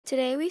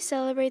Today we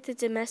celebrate the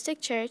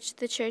domestic church,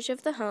 the church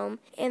of the home,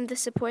 and the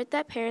support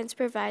that parents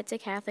provide to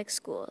Catholic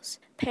schools.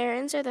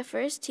 Parents are the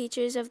first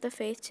teachers of the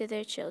faith to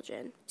their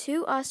children.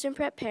 Two Austin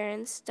Prep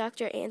parents,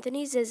 Dr.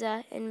 Anthony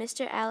Zizza and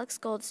Mr. Alex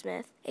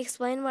Goldsmith,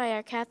 explain why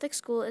our Catholic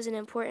school is an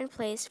important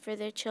place for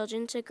their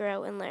children to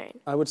grow and learn.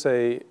 I would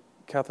say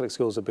Catholic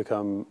schools have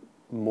become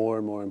more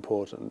and more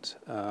important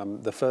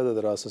the further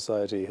that our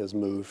society has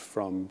moved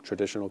from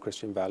traditional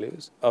Christian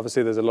values.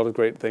 Obviously, there's a lot of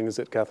great things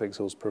that Catholic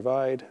schools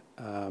provide,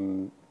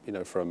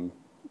 from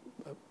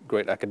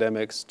great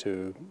academics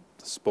to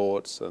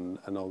sports and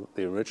all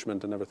the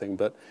enrichment and everything.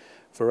 But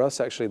for us,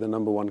 actually, the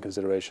number one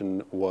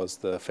consideration was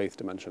the faith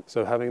dimension.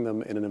 So having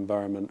them in an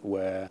environment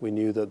where we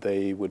knew that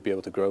they would be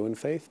able to grow in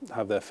faith,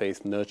 have their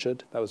faith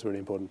nurtured, that was really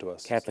important to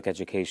us. Catholic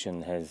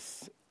education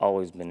has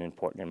always been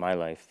important in my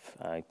life.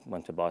 I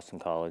went to Boston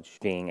College.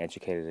 Being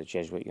educated at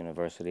Jesuit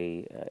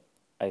University,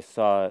 I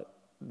saw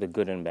the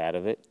good and bad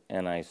of it,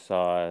 and I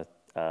saw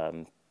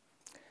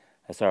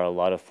a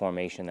lot of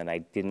formation that I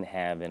didn't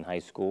have in high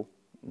school,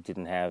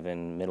 didn't have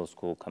in middle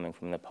school, coming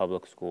from the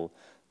public school,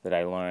 that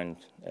I learned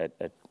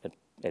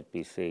at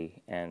BC.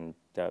 And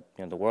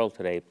the world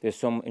today, there's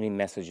so many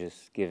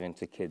messages given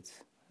to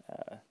kids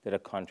that are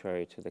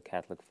contrary to the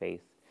Catholic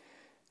faith.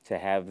 To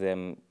have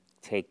them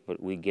take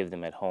what we give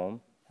them at home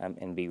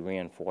and be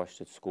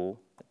reinforced at school,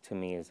 to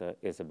me is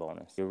a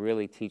bonus. You're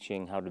really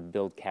teaching how to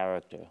build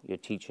character. You're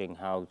teaching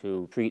how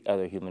to treat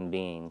other human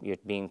beings. You're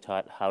being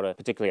taught how to,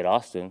 particularly at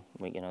Austin,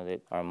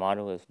 that our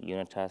motto is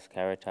Unitas,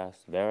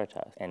 Caritas,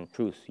 Veritas, and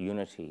truth,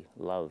 unity,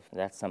 love.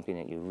 That's something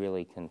that you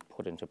really can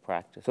put into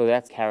practice. So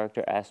that's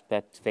character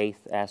aspect,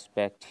 faith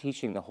aspect.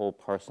 Teaching the whole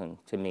person,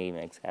 to me,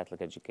 makes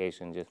Catholic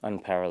education just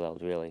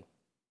unparalleled, really.